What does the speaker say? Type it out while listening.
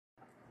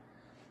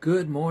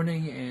Good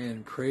morning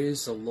and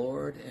praise the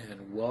Lord,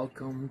 and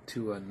welcome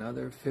to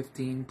another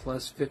 15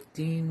 plus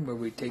 15, where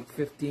we take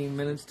 15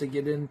 minutes to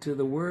get into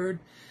the Word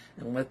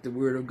and let the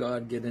Word of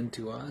God get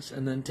into us,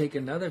 and then take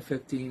another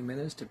 15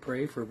 minutes to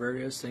pray for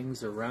various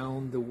things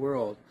around the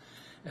world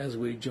as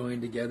we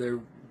join together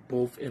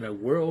both in a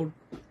world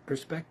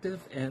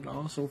perspective and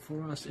also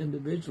for us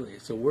individually.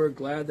 So we're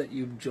glad that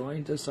you've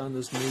joined us on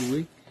this new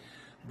week.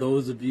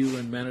 Those of you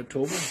in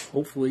Manitoba,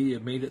 hopefully you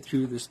made it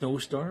through the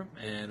snowstorm,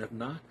 and if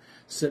not,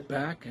 sit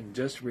back and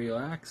just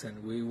relax,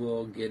 and we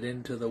will get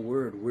into the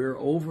Word. We're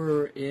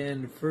over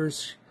in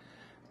First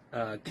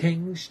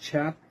Kings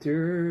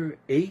chapter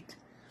 8,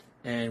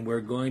 and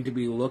we're going to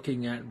be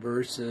looking at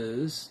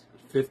verses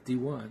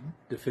 51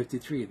 to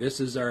 53. This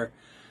is our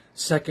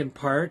second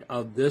part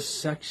of this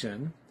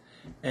section,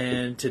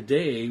 and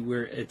today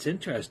it's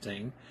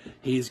interesting.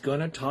 He's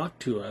going to talk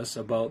to us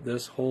about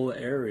this whole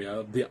area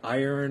of the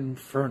iron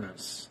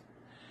furnace.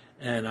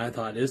 And I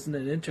thought, isn't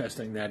it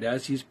interesting that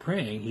as he's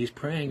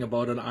praying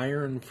about an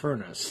iron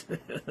furnace.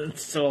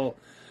 So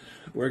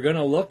we're going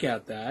to look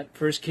at that.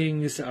 First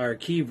Kings, our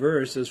key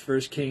verse is 1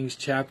 Kings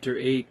chapter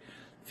 8,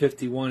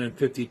 51 and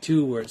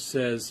 52, where it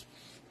says,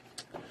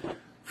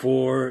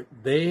 "For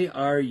they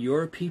are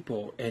your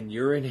people and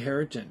your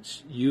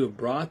inheritance. You have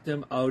brought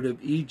them out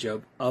of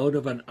Egypt, out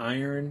of an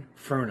iron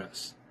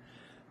furnace,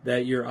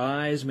 that your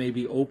eyes may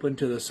be open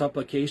to the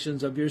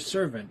supplications of your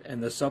servant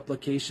and the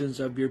supplications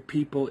of your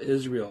people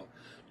Israel,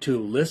 to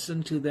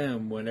listen to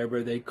them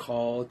whenever they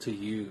call to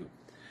you."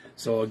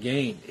 So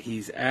again,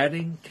 he's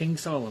adding, King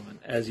Solomon,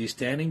 as he's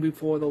standing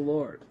before the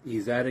Lord,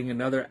 he's adding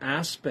another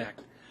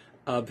aspect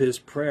of his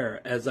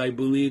prayer, as I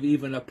believe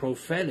even a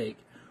prophetic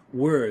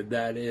word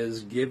that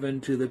is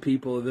given to the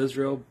people of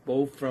Israel,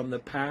 both from the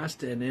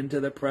past and into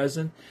the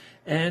present,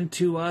 and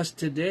to us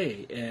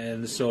today.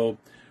 And so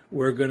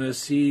we're going to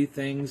see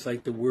things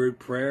like the word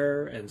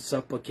prayer and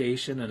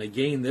supplication. And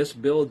again, this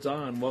builds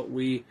on what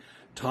we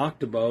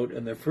talked about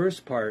in the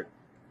first part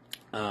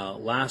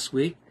last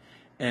week,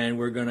 and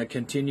we're going to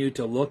continue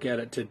to look at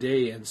it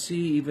today and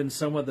see even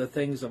some of the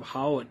things of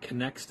how it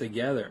connects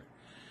together,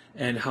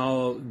 and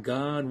how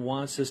God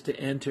wants us to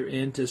enter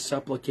into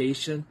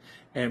supplication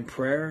and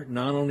prayer,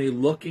 not only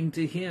looking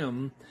to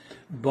Him,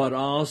 but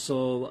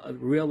also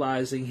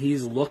realizing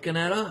He's looking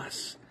at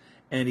us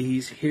and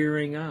He's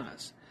hearing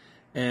us.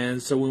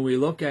 And so when we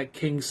look at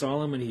King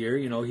Solomon here,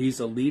 he's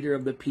a leader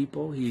of the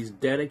people. He's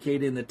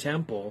dedicating the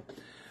temple.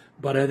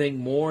 But I think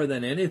more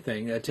than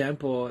anything, a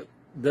temple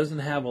doesn't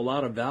have a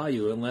lot of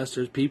value unless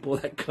there's people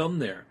that come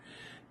there.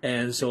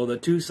 And so the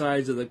two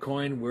sides of the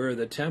coin were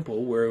the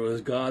temple, where it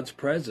was God's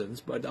presence,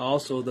 but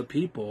also the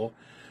people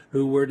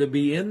who were to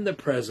be in the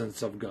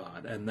presence of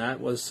God. And that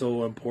was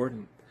so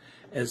important.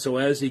 And so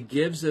as he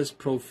gives this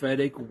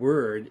prophetic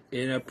word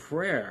in a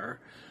prayer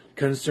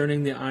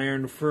concerning the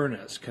iron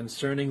furnace,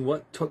 concerning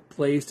what took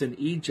place in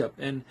Egypt.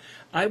 And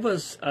I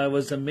was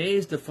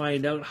amazed to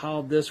find out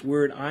how this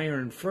word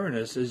iron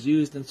furnace is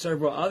used in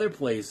several other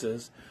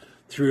places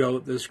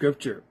throughout the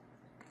scripture.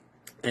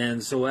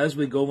 And so as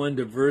we go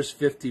into verse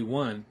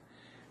 51,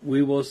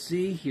 we will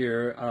see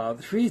here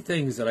four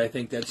things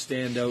that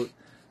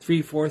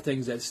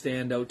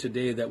stand out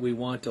today that we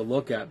want to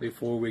look at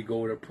before we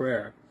go to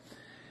prayer.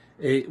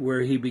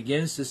 Where he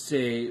begins to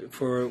say,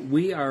 "For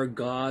we are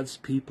God's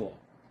people."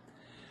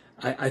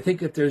 I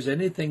think if there's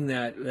anything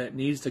that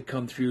needs to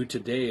come through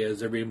today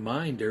as a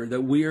reminder that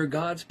we are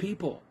God's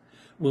people.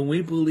 When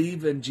we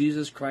believe in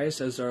Jesus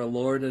Christ as our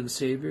Lord and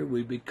Savior,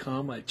 we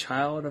become a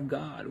child of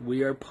God.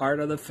 We are part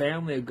of the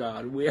family of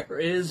God. We are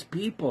His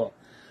people.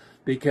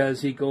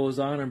 Because he goes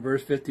on in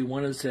verse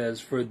 51 and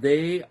says, "For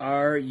they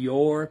are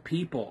your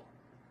people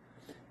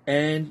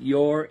and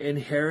your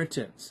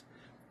inheritance."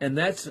 And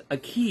that's a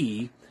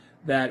key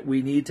that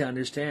we need to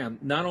understand.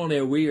 Not only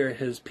are we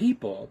His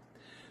people,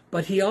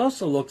 but He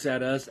also looks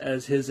at us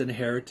as His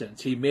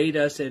inheritance. He made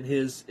us in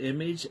His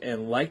image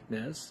and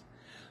likeness.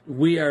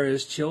 We are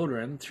His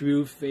children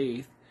through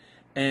faith.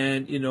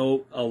 And,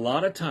 a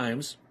lot of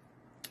times,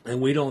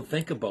 and we don't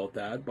think about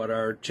that, but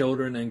our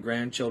children and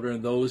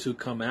grandchildren, those who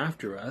come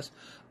after us,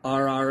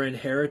 are our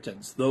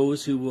inheritance,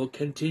 those who will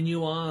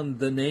continue on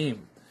the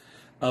name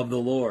of the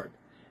Lord.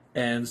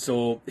 And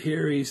so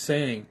here he's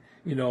saying,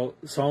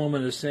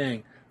 Solomon is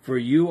saying, "For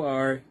you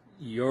are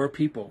your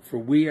people, for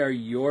we are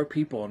your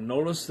people."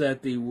 Notice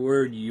that the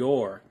word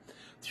 "your"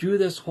 through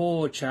this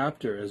whole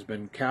chapter has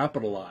been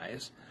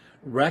capitalized,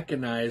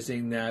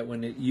 recognizing that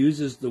when it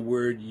uses the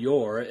word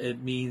 "your,"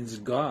 it means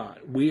God.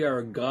 We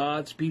are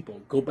God's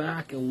people. Go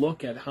back and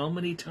look at how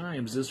many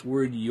times this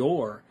word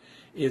 "your"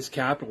 is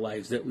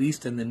capitalized, at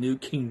least in the New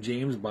King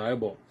James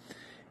Bible.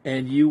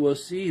 And you will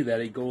see that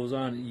it goes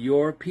on,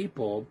 "your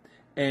people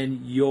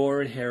and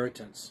your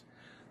inheritance."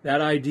 That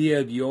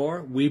idea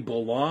of we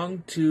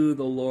belong to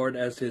the Lord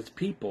as His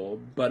people,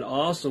 but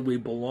also we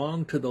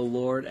belong to the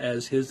Lord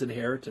as His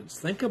inheritance.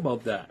 Think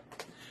about that.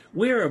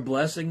 We are a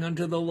blessing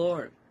unto the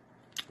Lord.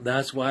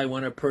 That's why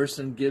when a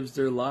person gives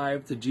their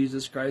life to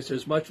Jesus Christ,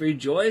 there's much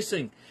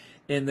rejoicing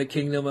in the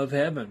kingdom of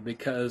heaven,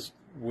 because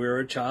we're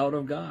a child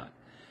of God.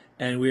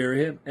 and we are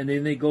him. And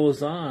then he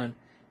goes on,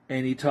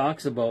 and he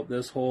talks about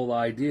this whole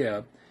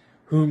idea,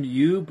 whom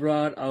you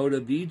brought out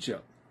of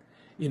Egypt.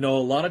 A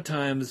lot of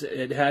times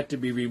it had to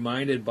be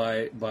reminded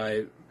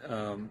by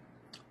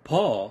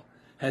Paul,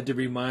 had to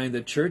remind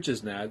the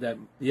churches now that,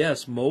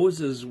 yes,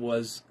 Moses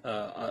was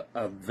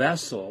a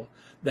vessel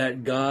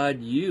that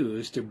God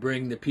used to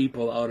bring the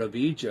people out of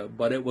Egypt,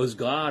 but it was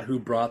God who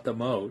brought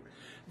them out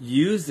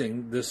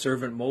using the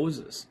servant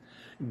Moses.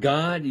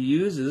 God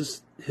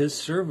uses his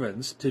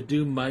servants to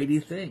do mighty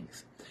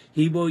things.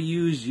 He will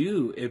use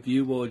you if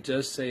you will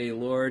just say,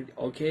 Lord,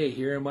 okay,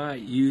 here am I,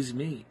 use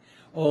me.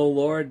 Oh,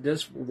 Lord,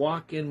 just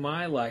walk in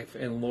my life.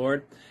 And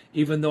Lord,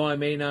 even though I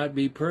may not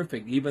be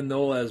perfect, even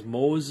though as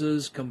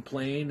Moses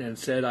complained and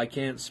said, I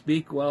can't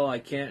speak well, I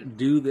can't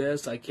do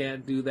this, I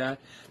can't do that,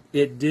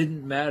 it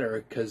didn't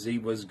matter because he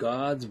was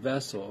God's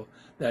vessel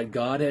that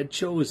God had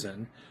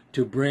chosen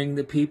to bring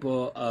the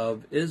people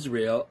of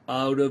Israel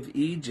out of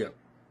Egypt.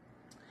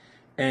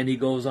 And he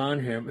goes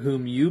on here,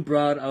 whom you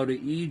brought out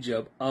of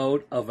Egypt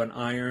out of an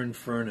iron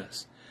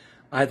furnace.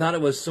 I thought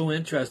it was so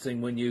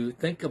interesting when you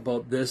think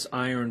about this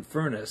iron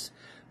furnace.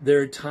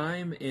 Their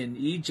time in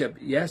Egypt,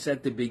 yes,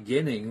 at the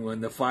beginning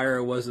when the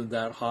fire wasn't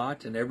that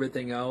hot and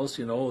everything else,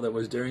 that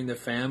was during the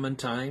famine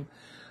time,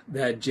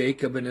 that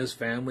Jacob and his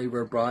family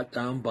were brought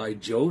down by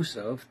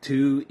Joseph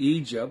to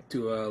Egypt,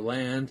 to a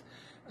land,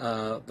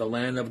 the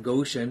land of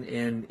Goshen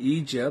in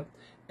Egypt,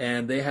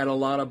 and they had a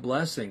lot of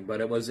blessing. But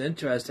it was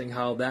interesting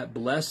how that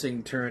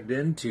blessing turned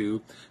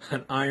into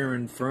an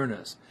iron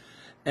furnace.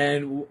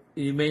 And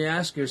you may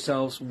ask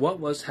yourselves, what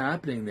was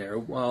happening there?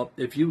 Well,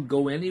 if you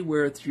go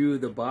anywhere through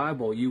the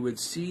Bible, you would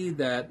see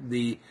that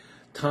the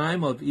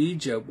time of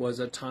Egypt was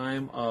a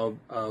time of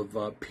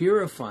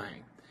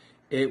purifying.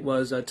 It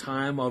was a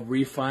time of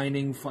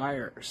refining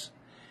fires.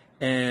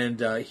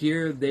 And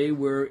here they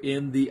were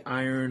in the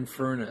iron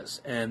furnace,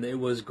 and it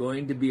was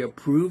going to be a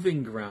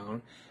proving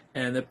ground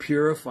and the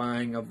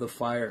purifying of the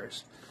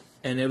fires.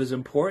 And it was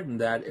important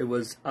that it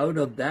was out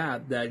of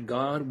that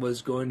God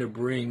was going to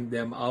bring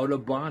them out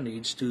of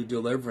bondage to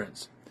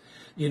deliverance.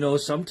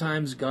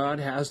 Sometimes God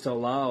has to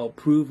allow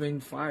proving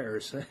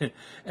fires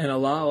and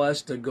allow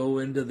us to go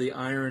into the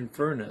iron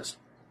furnace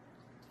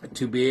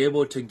to be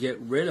able to get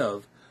rid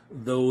of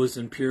those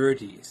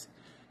impurities.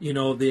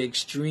 The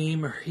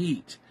extreme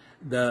heat,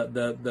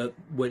 the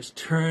which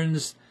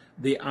turns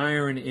the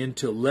iron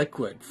into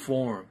liquid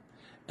form.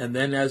 And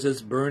then as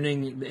it's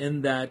burning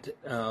in that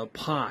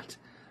pot,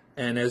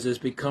 and as it's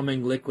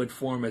becoming liquid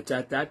form, it's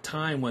at that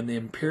time when the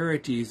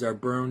impurities are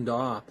burned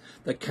off,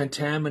 the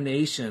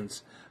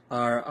contaminations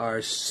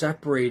are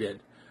separated,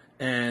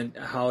 and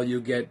how you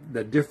get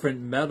the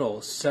different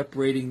metals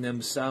separating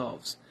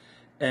themselves.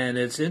 And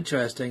it's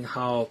interesting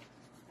how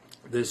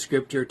the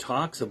scripture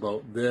talks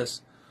about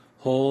this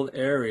whole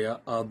area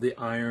of the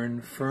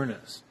iron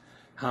furnace,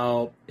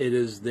 how it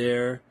is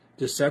there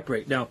to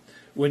separate. Now,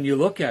 when you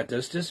look at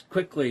this, just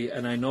quickly,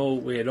 and I know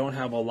we don't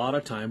have a lot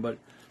of time, but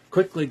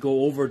quickly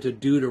go over to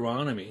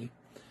Deuteronomy,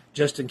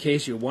 just in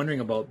case you're wondering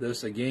about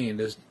this again.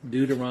 This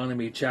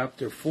Deuteronomy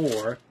chapter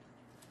 4,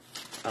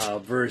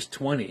 verse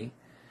 20.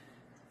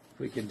 If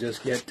we can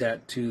just get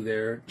that to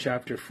there,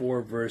 chapter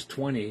 4, verse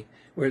 20,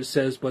 where it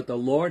says, but the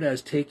Lord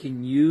has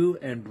taken you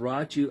and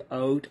brought you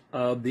out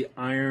of the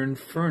iron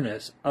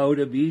furnace, out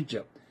of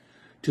Egypt,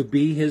 to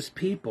be his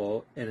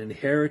people, an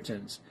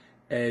inheritance,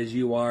 as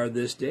you are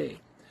this day.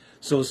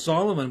 So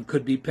Solomon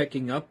could be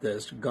picking up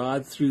this,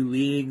 God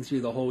leading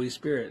through the Holy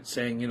Spirit,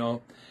 saying,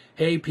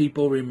 hey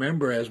people,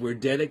 remember as we're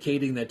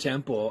dedicating the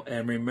temple,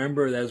 and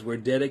remember as we're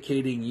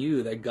dedicating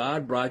you, that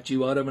God brought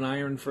you out of an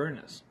iron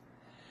furnace.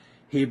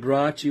 He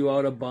brought you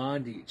out of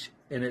bondage,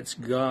 and it's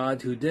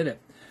God who did it.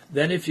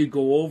 Then if you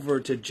go over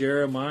to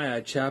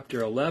Jeremiah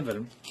chapter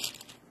 11,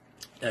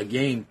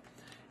 again,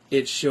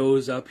 it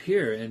shows up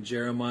here in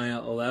Jeremiah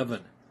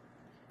 11.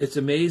 It's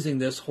amazing,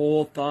 this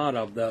whole thought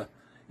of the,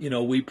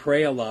 we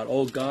pray a lot,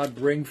 oh God,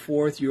 bring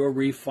forth your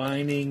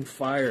refining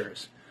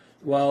fires.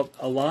 Well,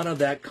 a lot of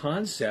that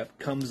concept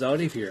comes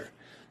out of here.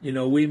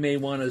 We may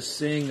want to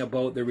sing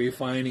about the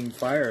refining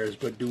fires,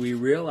 but do we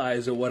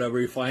realize what a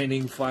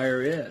refining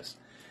fire is?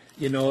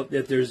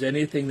 If there's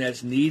anything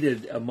that's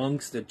needed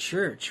amongst the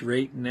church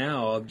right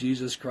now of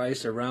Jesus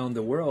Christ around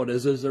the world,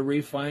 is a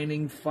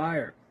refining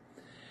fire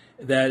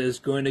that is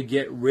going to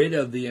get rid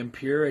of the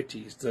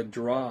impurities, the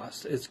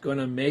dross. It's going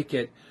to make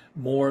it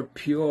more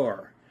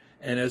pure,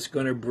 and it's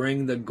going to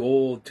bring the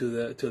gold to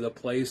the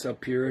place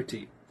of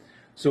purity.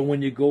 So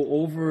when you go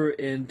over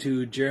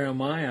into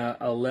Jeremiah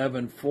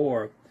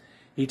 11:4,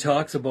 he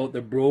talks about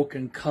the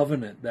broken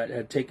covenant that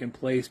had taken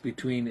place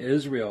between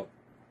Israel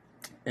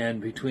and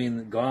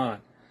between God,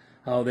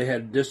 how they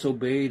had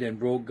disobeyed and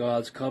broke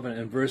God's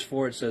covenant. In verse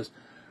 4 it says,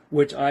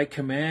 which I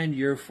command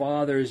your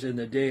fathers in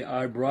the day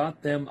I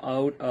brought them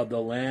out of the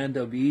land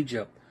of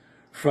Egypt,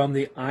 from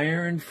the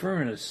iron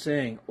furnace,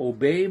 saying,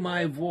 obey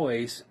my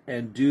voice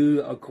and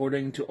do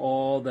according to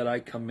all that I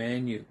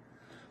command you.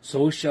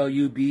 So shall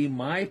you be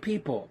my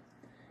people,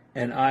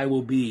 and I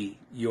will be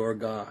your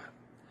God.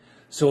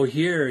 So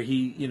here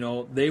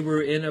they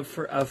were in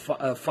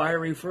a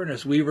fiery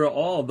furnace. We were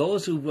all,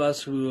 those of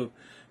us who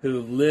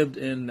have lived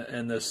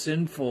in the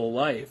sinful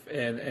life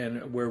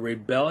and were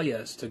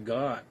rebellious to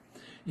God.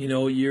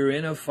 You're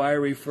in a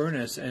fiery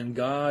furnace, and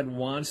God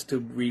wants to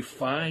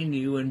refine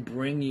you and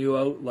bring you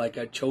out like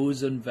a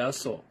chosen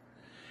vessel.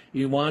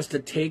 He wants to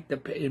take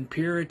the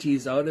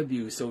impurities out of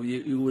you so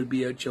you would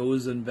be a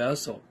chosen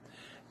vessel.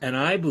 And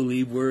I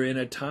believe we're in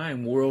a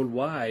time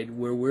worldwide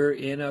where we're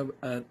in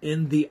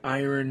the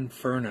iron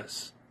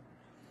furnace.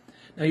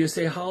 Now you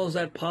say, how is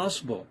that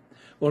possible?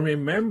 Well,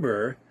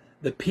 remember,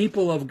 the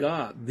people of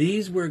God,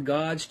 these were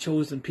God's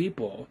chosen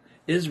people,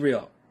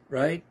 Israel,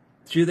 right?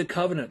 Through the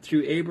covenant,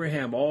 through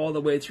Abraham, all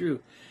the way through.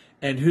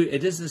 And it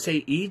doesn't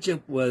say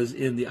Egypt was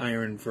in the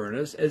iron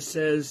furnace. It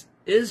says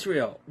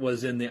Israel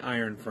was in the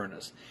iron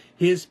furnace.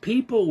 His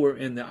people were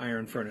in the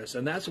iron furnace.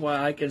 And that's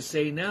why I can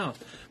say now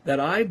that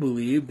I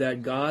believe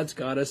that God's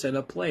got us in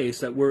a place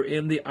that we're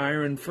in the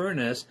iron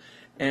furnace,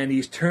 and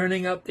he's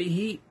turning up the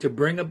heat to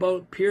bring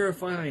about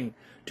purifying,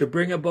 to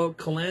bring about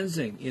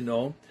cleansing.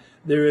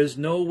 There is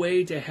no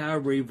way to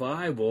have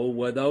revival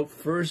without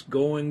first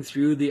going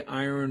through the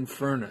iron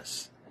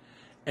furnace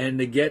and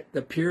to get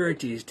the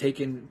purities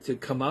taken to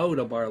come out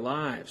of our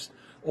lives.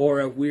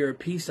 Or if we are a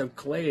piece of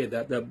clay,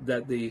 that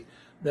the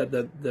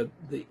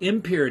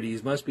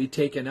impurities must be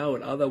taken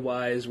out.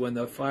 Otherwise, when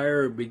the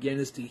fire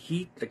begins to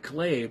heat the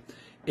clay,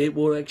 it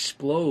will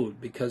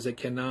explode, because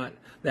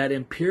that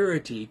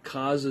impurity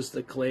causes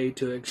the clay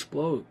to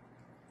explode.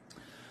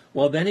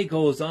 Well, then he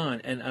goes on,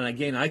 and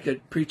again, I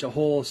could preach a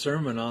whole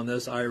sermon on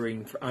this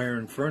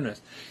iron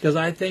furnace, because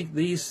I think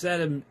these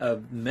set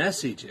of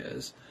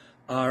messages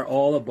are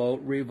all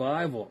about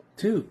revival,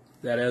 too,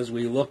 that as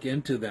we look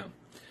into them.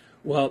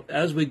 Well,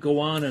 as we go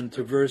on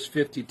into verse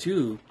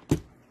 52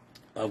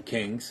 of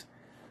Kings,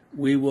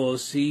 we will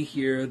see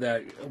here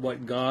that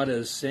what God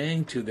is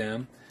saying to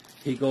them.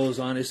 He goes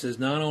on, he says,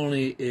 not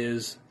only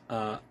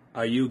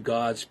are you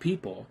God's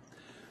people,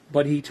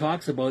 but he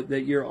talks about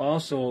that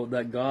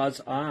that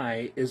God's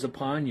eye is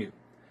upon you.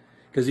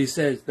 Because he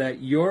says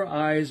that your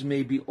eyes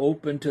may be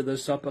open to the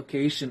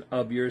supplication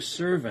of your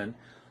servant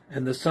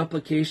and the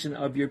supplication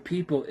of your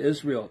people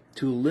Israel,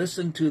 to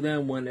listen to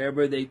them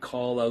whenever they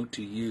call out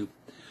to you.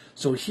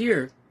 So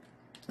here,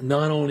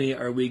 not only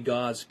are we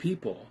God's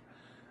people,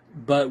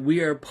 but we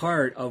are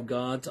part of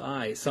God's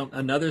eye.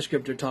 Another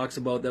scripture talks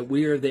about that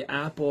we are the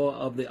apple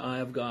of the eye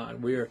of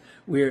God.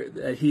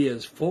 That he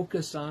is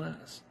focused on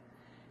us.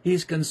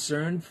 He's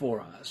concerned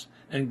for us.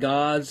 And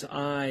God's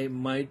eye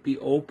might be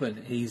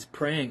open. He's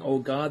praying, oh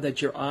God,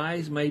 that your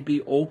eyes might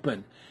be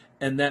open,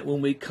 and that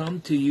when we come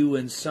to you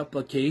in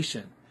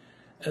supplication,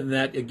 and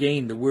that,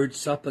 again, the word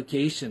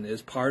supplication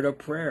is part of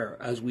prayer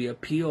as we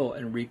appeal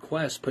and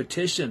request,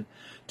 petition,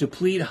 to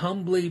plead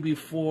humbly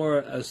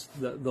before us,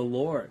 the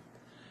Lord,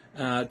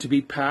 to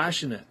be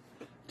passionate,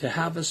 to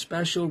have a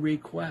special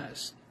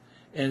request.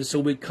 And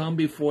so we come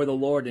before the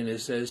Lord, and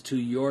it says, to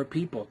your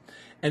people.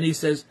 And he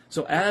says,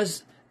 so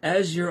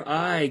as your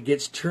eye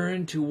gets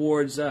turned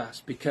towards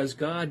us, because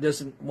God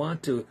doesn't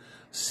want to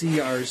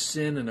see our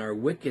sin and our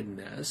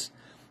wickedness,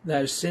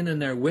 that sin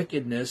and our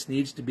wickedness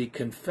needs to be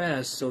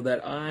confessed so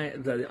that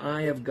the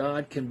eye of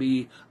God can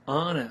be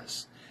on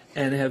us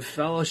and have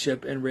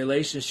fellowship and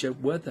relationship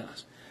with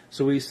us.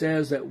 So he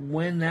says that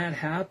when that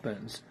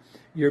happens,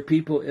 your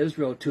people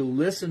Israel, to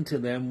listen to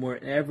them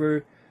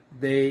wherever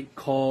they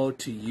call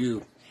to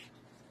you.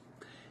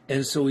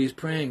 And so he's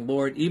praying,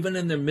 Lord, even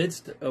in the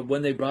midst of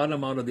when they brought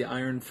him out of the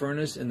iron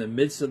furnace, in the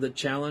midst of the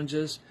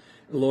challenges,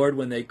 Lord,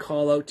 when they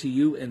call out to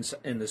you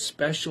in the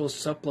special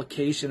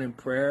supplication and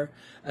prayer,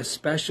 a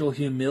special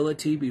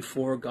humility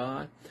before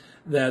God,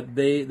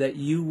 that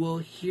you will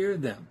hear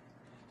them.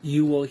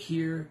 You will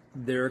hear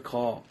their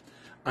call.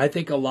 I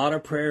think a lot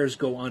of prayers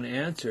go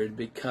unanswered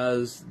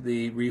because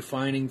the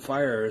refining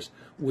fires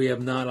we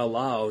have not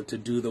allowed to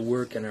do the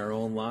work in our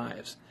own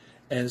lives.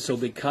 And so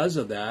because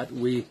of that,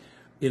 the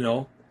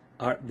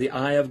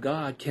eye of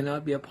God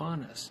cannot be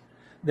upon us.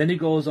 Then he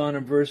goes on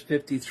in verse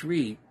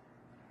 53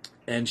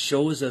 and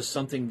shows us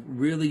something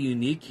really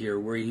unique here,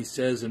 where he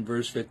says in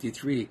verse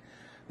 53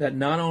 that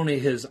not only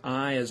his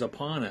eye is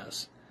upon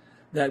us,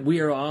 that we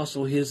are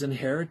also his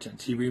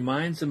inheritance. He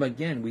reminds them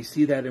again, we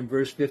see that in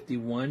verse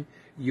 51,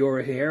 your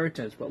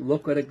inheritance. But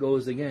look what it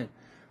goes again.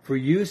 For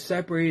you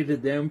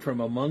separated them from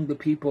among the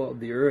people of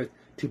the earth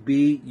to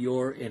be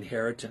your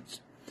inheritance.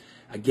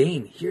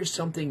 Again, here's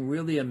something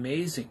really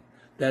amazing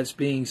that's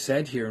being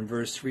said here in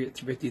verse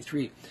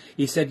 53.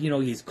 He said,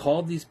 he's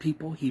called these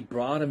people, he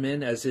brought them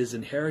in as his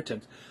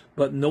inheritance.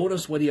 But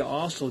notice what he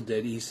also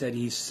did. He said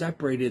he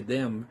separated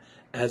them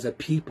as a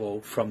people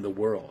from the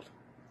world.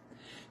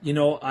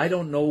 I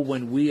don't know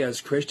when we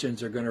as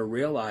Christians are going to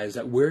realize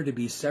that we're to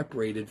be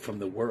separated from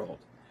the world.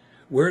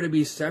 We're to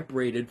be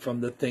separated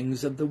from the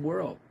things of the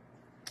world.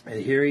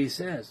 And here he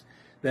says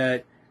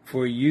that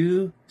For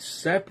you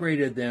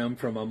separated them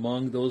from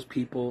among those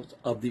peoples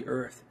of the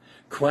earth.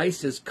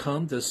 Christ has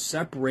come to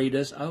separate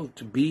us out,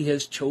 to be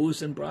his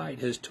chosen bride,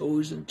 his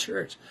chosen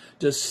church,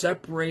 to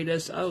separate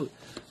us out.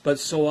 But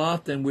so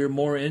often we're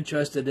more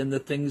interested in the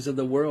things of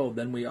the world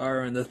than we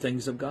are in the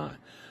things of God.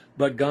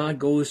 But God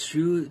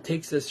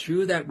takes us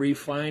through that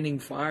refining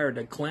fire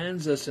to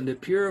cleanse us and to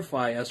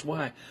purify us.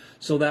 Why?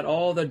 So that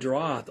all the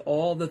dross,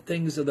 all the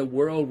things of the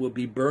world will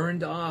be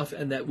burned off,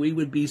 and that we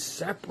would be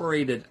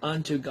separated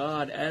unto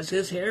God as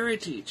his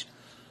heritage.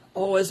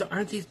 Oh,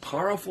 aren't these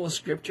powerful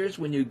scriptures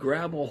when you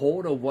grab a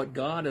hold of what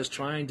God is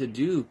trying to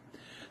do?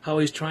 How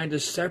he's trying to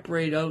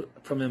separate out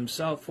from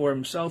himself, for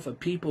himself, a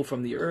people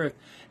from the earth,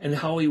 and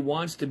how he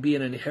wants to be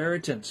an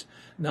inheritance,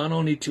 not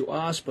only to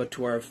us, but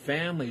to our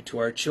family, to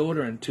our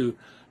children, to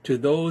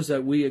those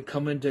that we had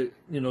come into,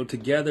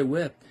 together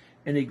with.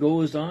 And he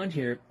goes on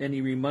here and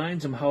he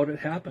reminds them how it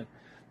happened,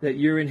 that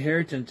your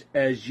inheritance,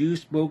 as you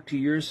spoke to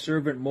your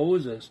servant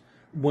Moses,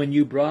 when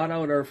you brought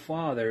out our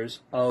fathers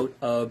out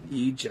of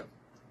Egypt.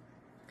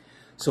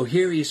 So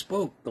here he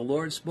spoke. The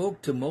Lord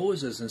spoke to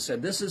Moses and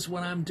said, this is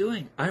what I'm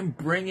doing. I'm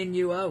bringing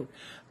you out.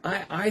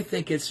 I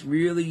think it's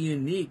really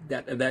unique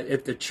that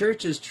if the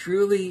church is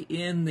truly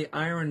in the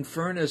iron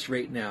furnace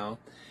right now,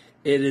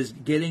 it is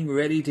getting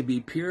ready to be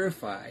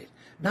purified,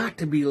 not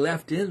to be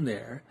left in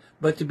there,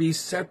 but to be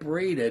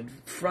separated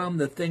from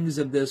the things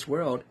of this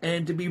world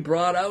and to be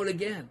brought out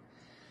again.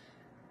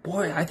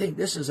 Boy, I think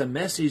this is a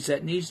message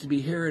that needs to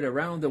be heard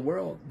around the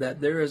world,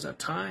 that there is a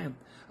time,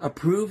 a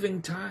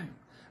proving time,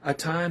 a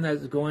time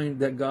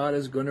that God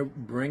is going to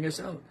bring us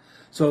out.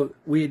 So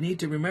we need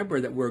to remember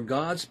that we're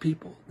God's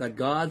people, that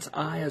God's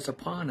eye is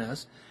upon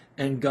us,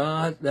 and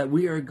that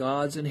we are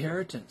God's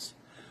inheritance.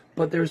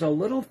 But there's a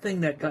little thing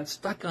that got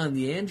stuck on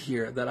the end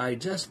here that I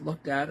just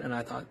looked at and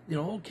I thought,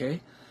 okay.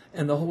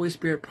 And the Holy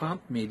Spirit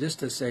prompted me just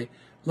to say,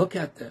 look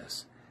at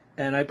this.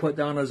 And I put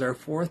down as our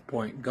fourth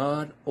point,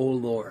 God, O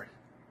Lord.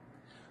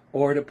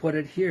 Or to put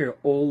it here,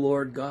 O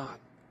Lord God.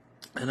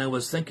 And I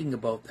was thinking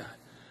about that.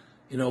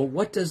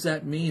 What does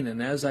that mean?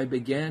 And as I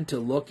began to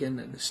look in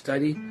and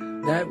study,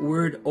 that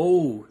word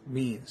 "oh"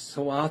 means,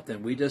 so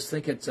often we just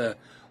think it's an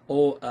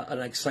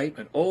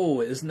excitement.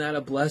 Oh, isn't that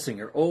a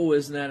blessing? Or oh,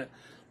 isn't that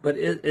but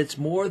it's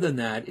more than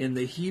that. In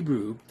the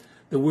Hebrew,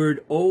 the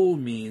word "oh"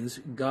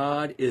 means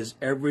God is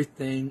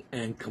everything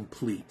and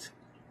complete.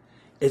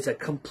 It's a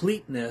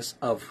completeness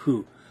of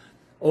who?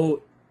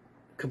 Oh,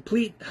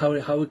 complete,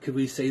 how could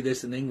we say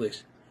this in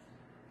English?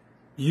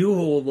 You,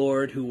 O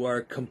Lord, who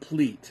are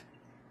complete.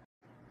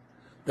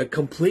 The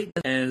complete,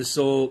 and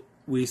so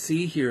we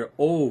see here,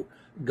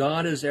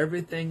 God is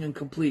everything and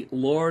complete.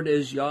 Lord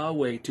is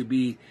Yahweh, to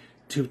be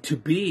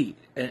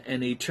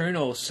an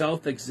eternal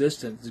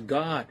self-existence.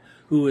 God,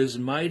 who is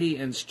mighty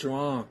and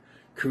strong,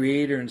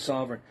 creator and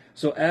sovereign.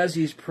 So as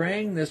he's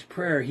praying this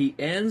prayer, he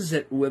ends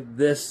it with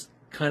this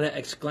kind of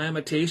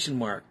exclamation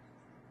mark.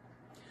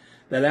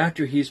 That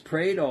after he's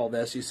prayed all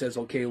this, he says,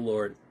 okay,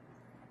 Lord,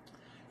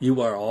 you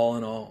are all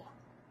in all.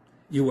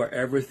 You are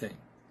everything.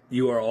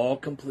 You are all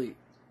complete.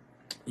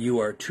 You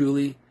are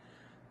truly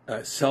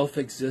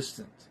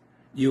self-existent.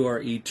 You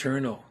are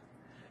eternal.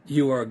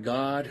 You are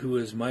God who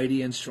is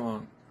mighty and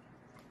strong.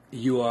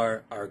 You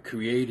are our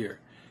creator.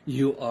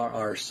 You are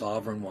our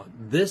sovereign one.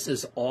 This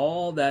is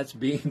all that's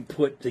being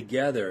put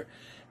together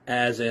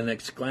as an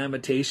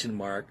exclamation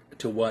mark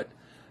to what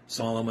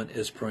Solomon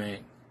is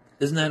praying.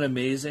 Isn't that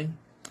amazing?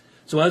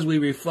 So as we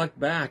reflect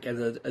back,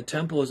 a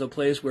temple is a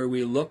place where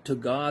we look to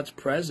God's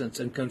presence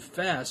and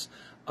confess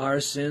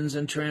our sins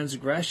and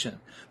transgression.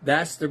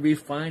 That's the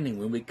refining.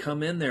 When we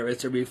come in there,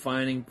 it's a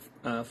refining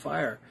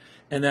fire.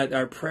 And that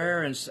our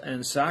prayer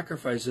and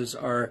sacrifices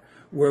are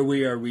where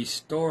we are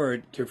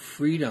restored to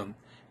freedom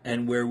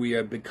and where we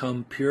are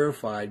become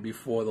purified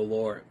before the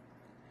Lord.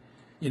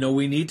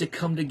 We need to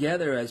come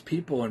together as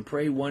people and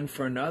pray one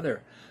for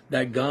another,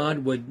 that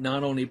God would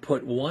not only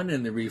put one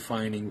in the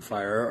refining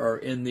fire or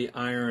in the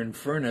iron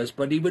furnace,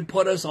 but he would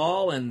put us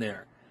all in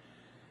there.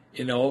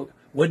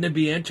 Wouldn't it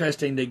be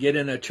interesting to get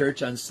in a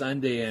church on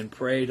Sunday and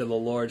pray to the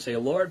Lord, say,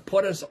 Lord,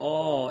 put us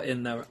all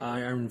in the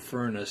iron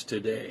furnace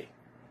today.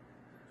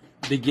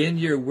 Begin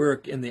your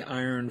work in the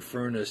iron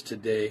furnace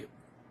today.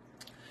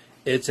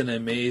 It's an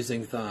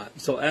amazing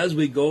thought. So as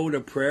we go to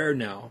prayer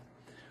now,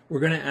 we're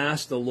going to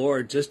ask the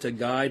Lord just to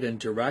guide and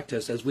direct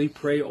us as we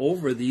pray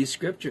over these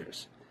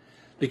scriptures.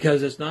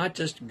 Because it's not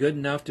just good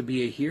enough to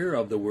be a hearer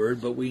of the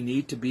word, but we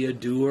need to be a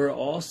doer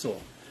also.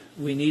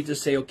 We need to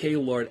say, okay,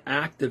 Lord,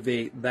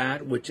 activate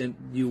that which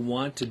you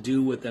want to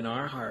do within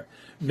our heart.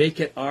 Make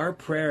it our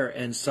prayer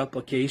and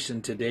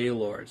supplication today,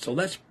 Lord. So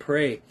let's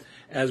pray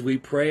as we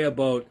pray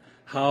about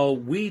how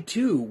we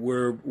too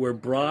were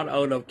brought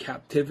out of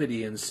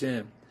captivity and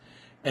sin,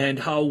 and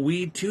how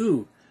we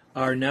too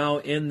are now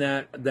in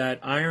that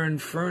iron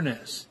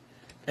furnace,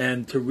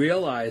 and to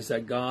realize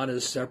that God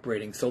is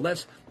separating. So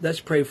let's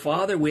pray.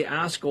 Father, we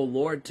ask, O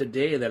Lord,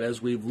 today that as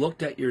we've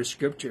looked at your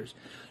scriptures,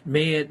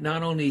 may it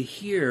not only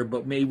hear,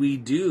 but may we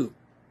do,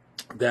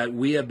 that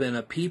we have been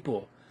a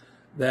people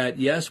that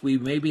yes, we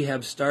maybe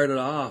have started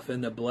off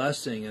in the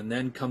blessing and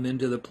then come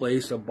into the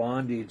place of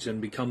bondage and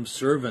become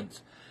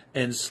servants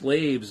and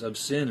slaves of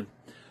sin.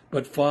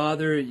 But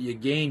Father,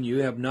 again,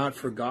 you have not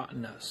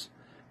forgotten us.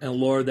 And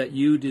Lord, that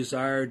you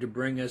desire to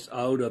bring us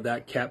out of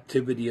that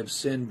captivity of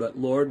sin. But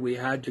Lord, we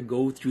had to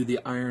go through the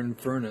iron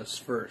furnace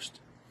first.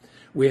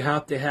 We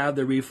have to have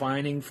the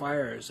refining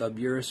fires of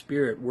your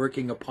Spirit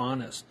working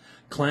upon us,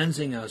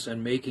 cleansing us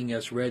and making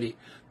us ready.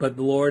 But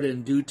Lord,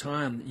 in due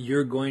time,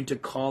 you're going to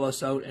call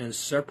us out and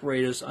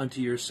separate us unto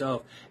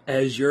yourself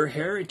as your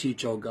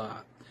heritage, O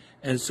God.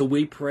 And so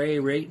we pray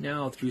right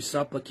now through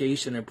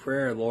supplication and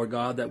prayer, Lord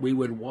God, that we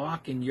would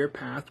walk in your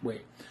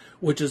pathway,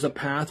 which is a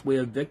pathway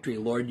of victory.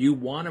 Lord, you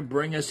want to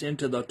bring us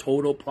into the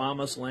total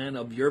promised land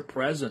of your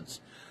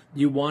presence.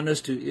 You want us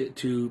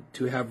to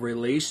have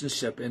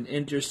relationship and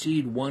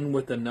intercede one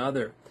with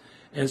another.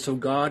 And so,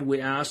 God,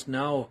 we ask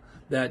now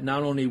that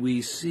not only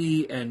we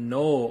see and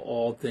know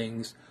all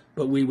things,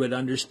 but we would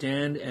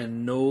understand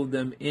and know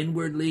them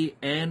inwardly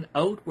and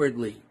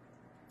outwardly.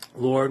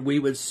 Lord, we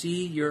would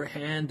see your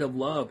hand of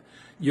love,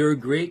 your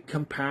great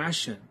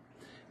compassion.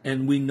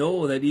 And we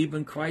know that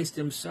even Christ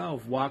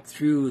himself walked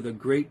through the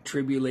great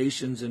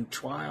tribulations and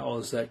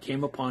trials that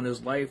came upon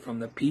his life from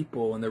the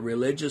people and the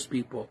religious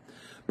people.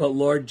 But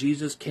Lord,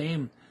 Jesus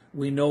came,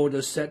 we know,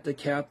 to set the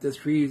captive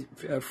free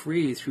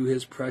through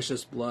his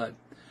precious blood.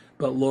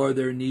 But Lord,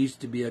 there needs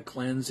to be a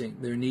cleansing.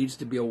 There needs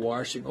to be a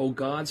washing. Oh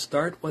God,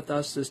 start with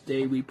us this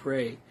day, we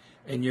pray.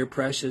 In your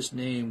precious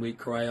name, we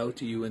cry out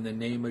to you in the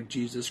name of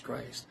Jesus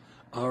Christ,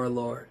 our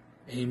Lord.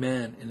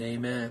 Amen and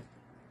amen.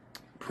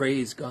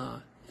 Praise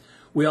God.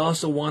 We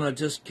also want to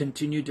just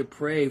continue to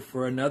pray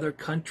for another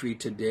country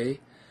today.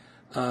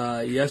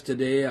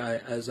 Yesterday,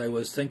 as I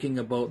was thinking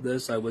about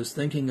this, I was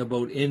thinking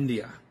about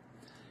India.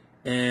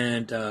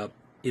 And,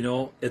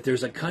 if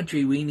there's a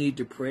country we need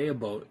to pray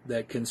about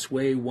that can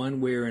sway one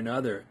way or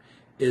another,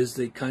 is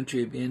the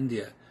country of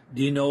India.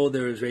 Do you know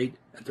there's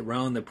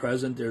around the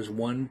present, there's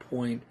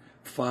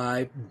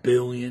 1.5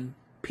 billion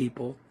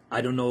people?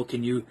 I don't know,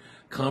 can you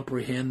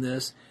comprehend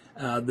this?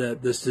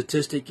 The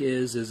statistic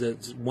is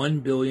it's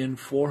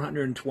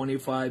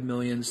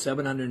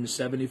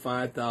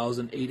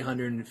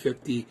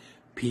 1,425,775,850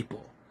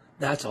 people.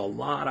 That's a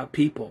lot of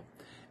people.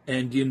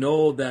 And you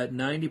know that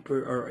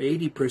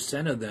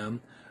 80% of them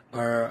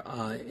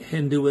are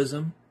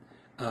Hinduism,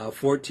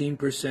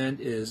 14%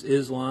 is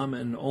Islam,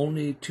 and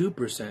only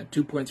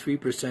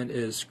 2.3%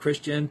 is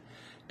Christian,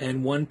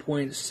 and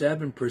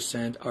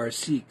 1.7% are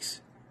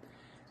Sikhs.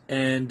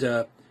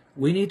 And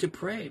we need to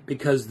pray,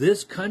 because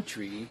this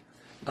country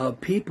of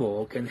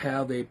people can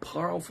have a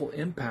powerful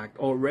impact.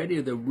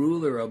 Already the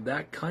ruler of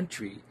that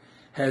country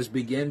has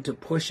begun to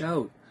push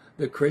out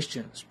the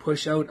Christians,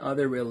 push out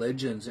other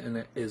religions,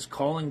 and is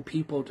calling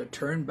people to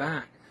turn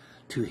back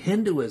to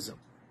Hinduism.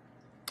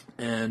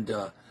 And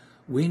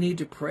we need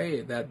to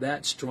pray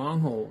that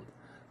stronghold,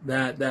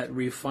 that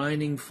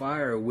refining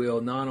fire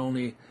will not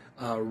only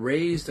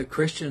raise the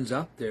Christians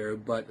up there,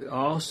 but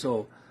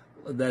also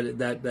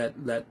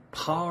that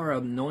power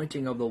of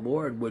anointing of the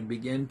Lord would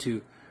begin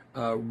to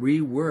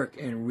rework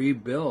and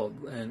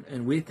rebuild.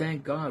 And we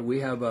thank God. We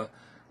have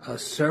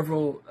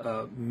several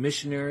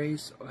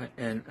missionaries,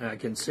 and I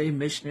can say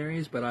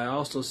missionaries, but I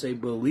also say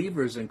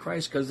believers in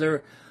Christ, because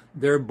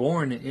they're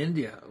born in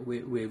India.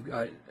 We've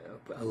got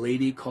a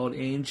lady called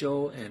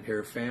Angel and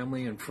her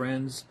family and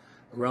friends,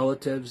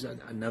 relatives,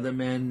 another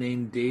man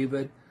named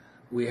David.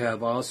 We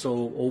have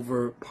also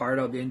over part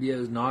of India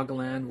is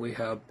Nagaland. We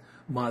have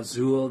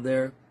Mazul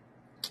there.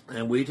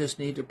 And we just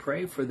need to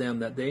pray for them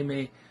that they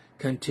may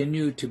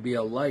continue to be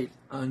a light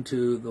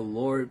unto the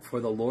Lord,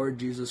 for the Lord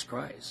Jesus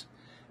Christ.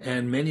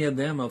 And many of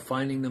them are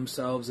finding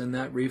themselves in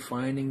that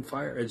refining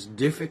fire. It's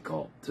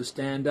difficult to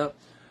stand up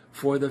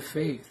for the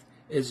faith.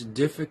 It's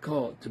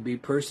difficult to be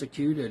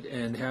persecuted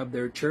and have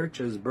their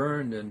churches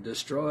burned and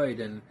destroyed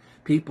and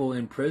people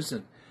in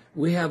prison.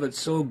 We have it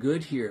so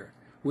good here.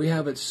 We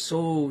have it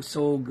so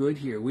good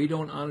here. We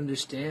don't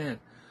understand,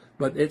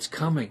 but it's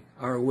coming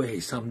our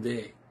way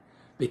someday,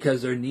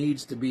 because there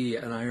needs to be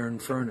an iron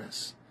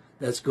furnace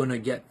that's going to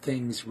get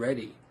things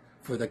ready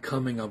for the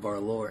coming of our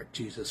Lord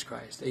Jesus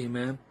Christ.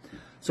 Amen.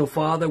 So,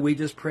 Father, we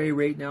just pray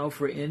right now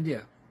for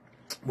India.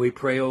 We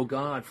pray, oh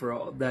God, for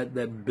all that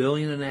 1.5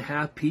 billion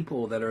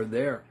people that are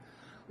there,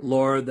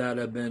 Lord, that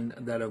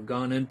have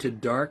gone into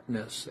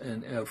darkness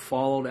and have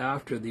followed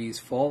after these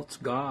false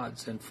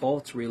gods and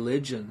false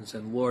religions.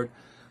 And Lord,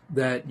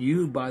 that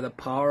you, by the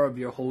power of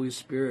your Holy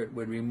Spirit,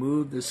 would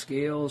remove the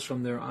scales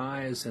from their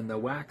eyes and the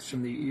wax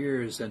from the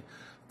ears. And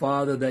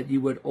Father, that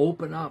you would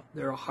open up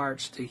their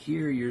hearts to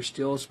hear your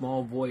still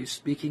small voice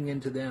speaking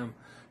into them,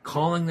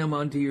 calling them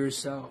unto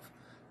yourself,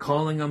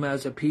 calling them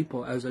as a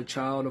people, as a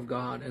child of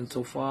God. And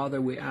so,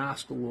 Father, we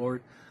ask,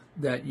 Lord,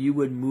 that you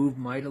would move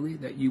mightily,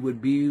 that you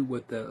would be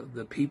with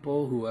the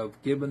people who have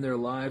given their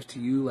lives to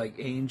you, like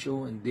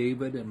Angel and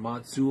David and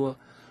Matsua,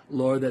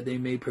 Lord, that they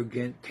may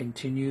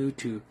continue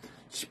to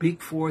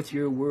speak forth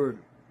your word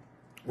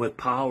with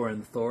power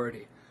and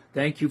authority.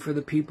 Thank you for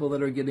the people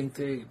that are getting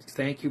saved.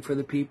 Thank you for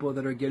the people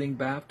that are getting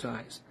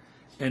baptized.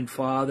 And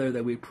Father,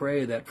 that we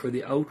pray that for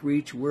the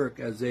outreach work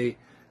as they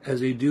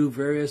do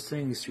various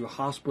things through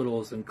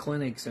hospitals and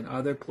clinics and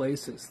other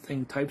places,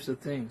 types of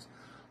things,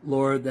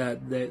 Lord,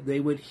 that they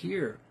would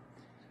hear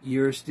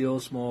your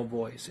still small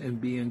voice and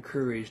be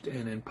encouraged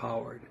and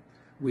empowered.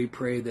 We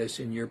pray this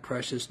in your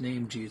precious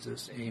name,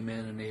 Jesus.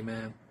 Amen and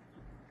amen.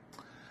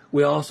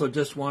 We also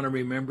just want to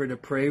remember to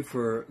pray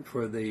for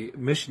the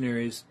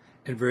missionaries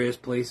in various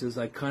places.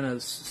 I kind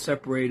of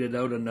separated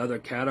out another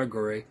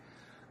category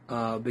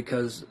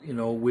because,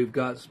 we've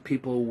got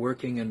people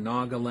working in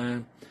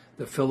Nagaland,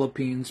 the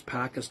Philippines,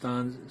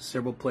 Pakistan,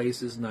 several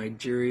places,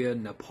 Nigeria,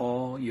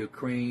 Nepal,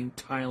 Ukraine,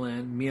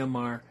 Thailand,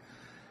 Myanmar.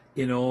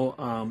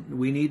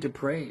 We need to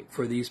pray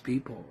for these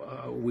people.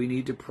 We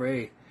need to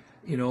pray.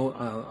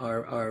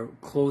 Our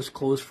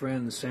close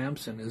friend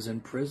Samson is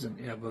in prison.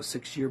 He have a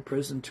 6-year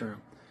prison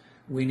term.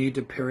 We need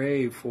to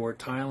pray for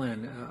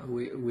Thailand.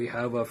 We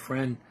have a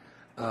friend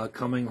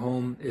coming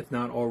home, if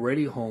not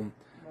already home,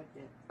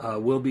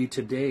 will be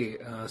today,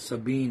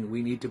 Sabine.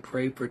 We need to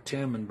pray for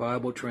Tim and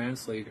Bible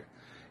translator.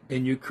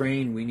 In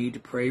Ukraine, we need to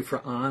pray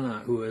for Anna,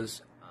 who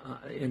is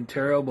in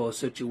terrible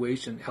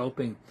situation,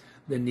 helping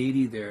the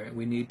needy there. And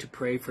we need to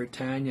pray for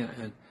Tanya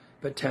and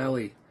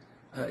Vitaly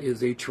as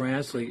they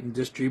translate and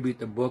distribute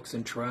the books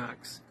and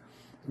tracts.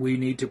 We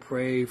need to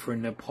pray for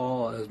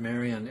Nepal as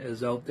Marian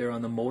is out there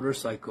on the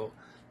motorcycle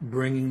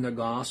bringing the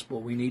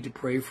gospel. We need to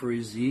pray for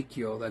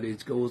Ezekiel, that he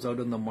goes out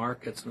in the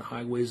markets and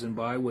highways and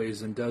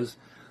byways and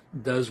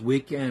does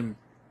weekend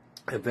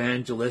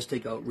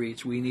evangelistic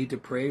outreach. We need to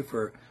pray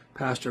for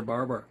Pastor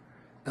Barber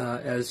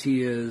as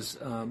he has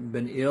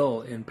been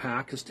ill in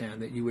Pakistan,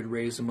 that you would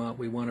raise him up.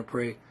 We want to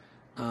pray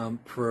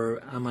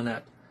for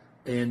Amanat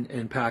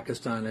in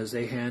Pakistan as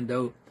they hand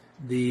out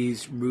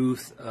these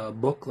Ruth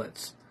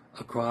booklets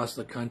across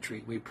the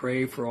country. We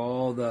pray for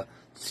all the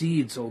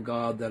seeds, oh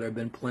God, that have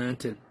been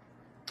planted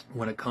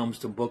when it comes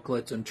to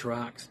booklets and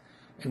tracts.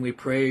 And we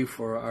pray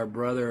for our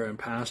brother and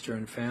pastor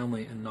and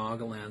family in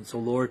Nagaland. So,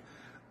 Lord,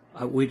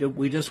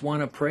 we just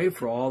want to pray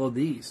for all of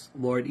these.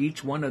 Lord,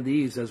 each one of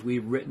these, as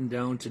we've written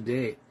down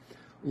today,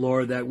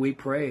 Lord, that we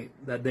pray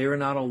that they are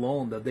not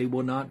alone, that they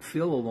will not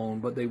feel alone,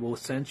 but they will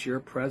sense your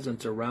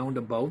presence around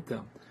about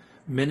them,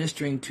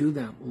 ministering to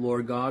them.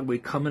 Lord God, we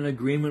come in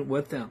agreement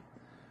with them.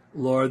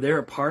 Lord, they're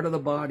a part of the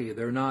body.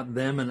 They're not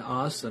them and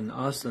us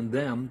and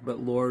them, but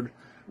Lord,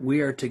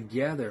 we are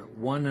together,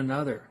 one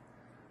another.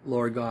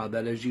 Lord God,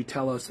 that as you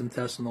tell us in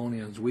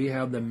Thessalonians, we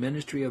have the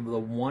ministry of the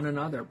one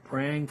another,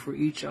 praying for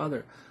each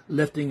other,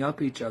 lifting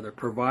up each other,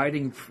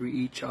 providing for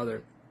each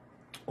other.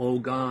 Oh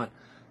God,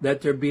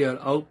 let there be an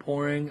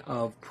outpouring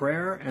of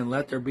prayer and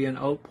let there be an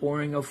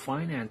outpouring of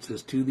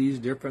finances to these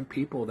different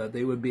people, that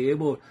they would be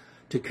able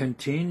to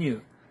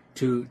continue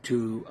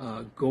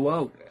to go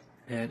out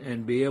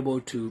and be able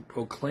to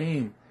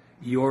proclaim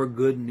your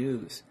good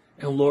news.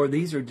 And Lord,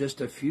 these are just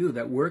a few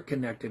that we're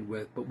connected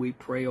with, but we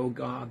pray, oh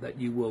God,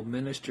 that you will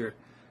minister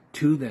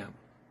to them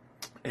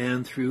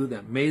and through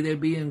them. May they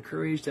be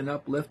encouraged and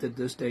uplifted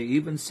this day.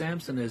 Even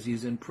Samson, as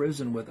he's in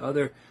prison with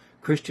other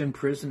Christian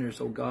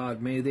prisoners, oh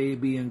God, may they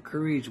be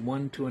encouraged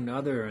one to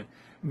another, and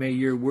may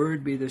your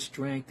word be the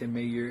strength, and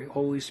may your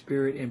Holy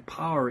Spirit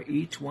empower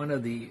each one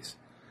of these.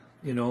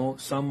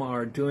 Some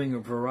are doing a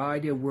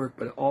variety of work,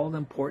 but all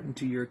important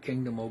to your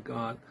kingdom, oh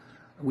God.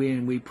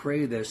 We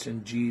pray this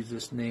in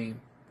Jesus'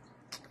 name.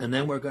 And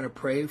then we're going to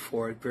pray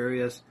for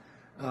various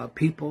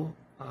people.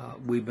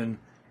 We've been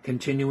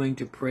continuing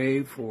to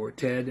pray for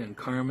Ted and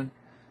Carmen,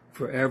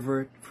 for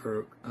Everett,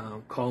 for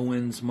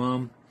Colwyn's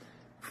mom,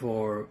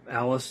 for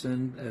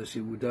Allison as she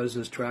does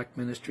his track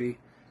ministry,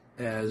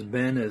 as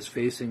Ben is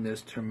facing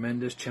this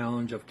tremendous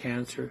challenge of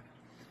cancer.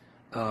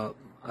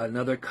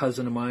 Another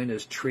cousin of mine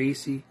is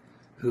Tracy,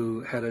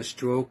 who had a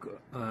stroke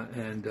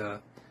and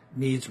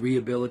needs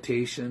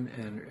rehabilitation,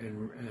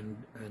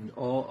 and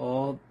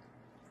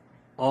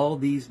all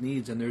these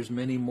needs, and there's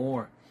many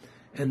more.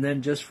 And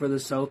then just for the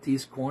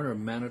southeast corner of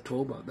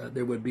Manitoba, that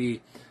there would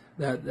be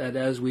that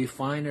as we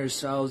find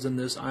ourselves in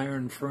this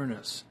iron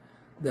furnace,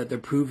 that the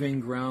proving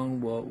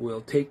ground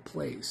will take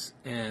place,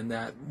 and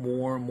that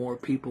more and more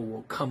people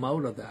will come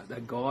out of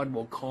that God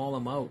will call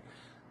them out,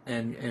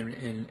 and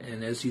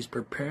as he's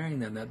preparing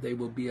them, that they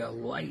will be a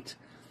light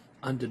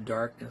unto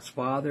darkness.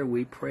 Father,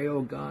 we pray,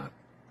 oh God,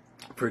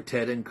 for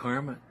Ted and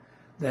Carmen,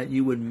 that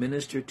you would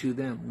minister to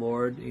them.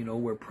 Lord,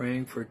 we're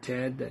praying for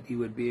Ted, that he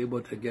would be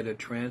able to get a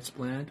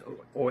transplant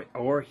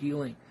or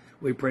healing.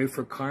 We pray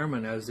for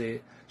Carmen as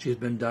she's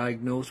been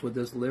diagnosed with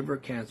this liver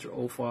cancer.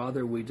 Oh,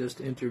 Father, we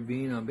just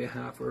intervene on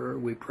behalf of her.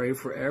 We pray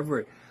for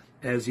Everett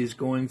as he's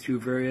going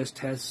through various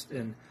tests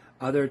and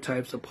other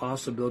types of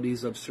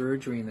possibilities of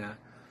surgery and that.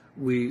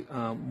 We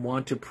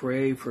want to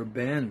pray for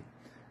Ben,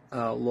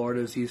 Lord,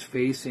 as he's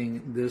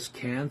facing this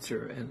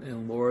cancer.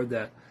 And Lord,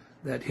 that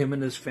him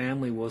and his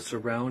family will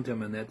surround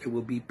him, and that there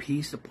will be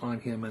peace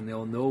upon him, and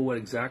they'll know what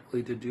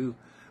exactly to do.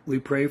 We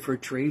pray for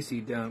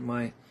Tracy, down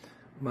my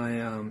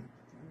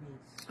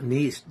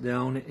niece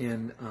down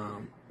in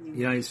the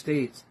United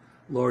States,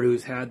 Lord,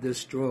 who's had this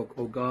stroke.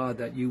 Oh God,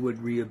 that you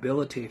would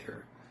rehabilitate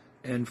her,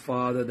 And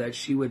Father, that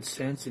she would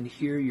sense and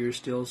hear your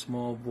still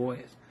small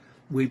voice.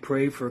 We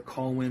pray for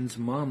Colwyn's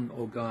mom,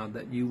 oh God,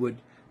 that you would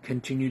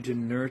continue to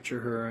nurture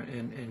her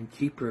and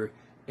keep her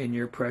in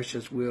your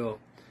precious will.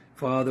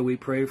 Father, we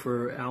pray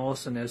for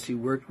Allison as he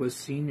worked with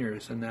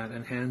seniors and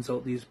hands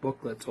out these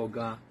booklets, oh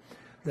God,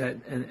 that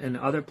and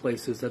other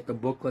places that the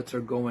booklets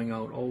are going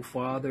out. Oh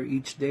Father,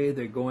 each day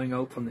they're going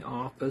out from the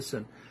office,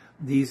 and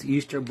these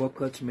Easter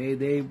booklets, may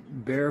they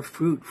bear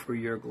fruit for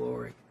your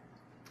glory.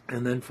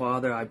 And then,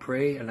 Father, I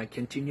pray, and I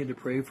continue to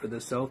pray for the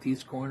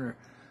southeast corner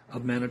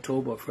of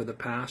Manitoba, for the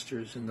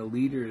pastors and the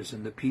leaders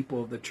and the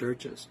people of the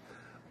churches.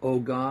 Oh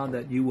God,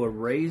 that you will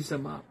raise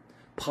them up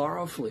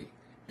powerfully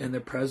in the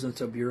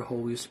presence of your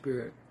Holy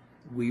Spirit.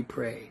 We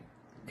pray.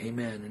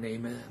 Amen and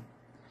amen.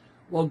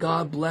 Well,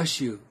 God bless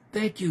you.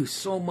 Thank you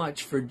so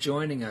much for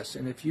joining us.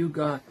 And if you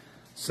got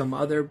some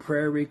other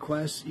prayer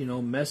requests,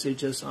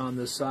 message us on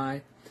the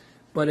side.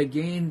 But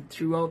again,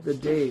 throughout the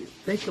day,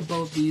 think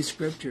about these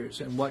scriptures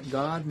and what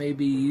God may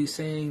be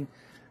saying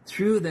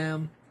through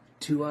them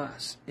to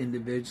us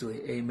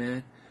individually.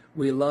 Amen.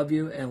 We love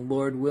you, and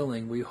Lord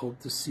willing, we hope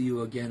to see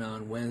you again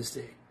on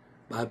Wednesday.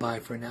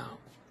 Bye-bye for now.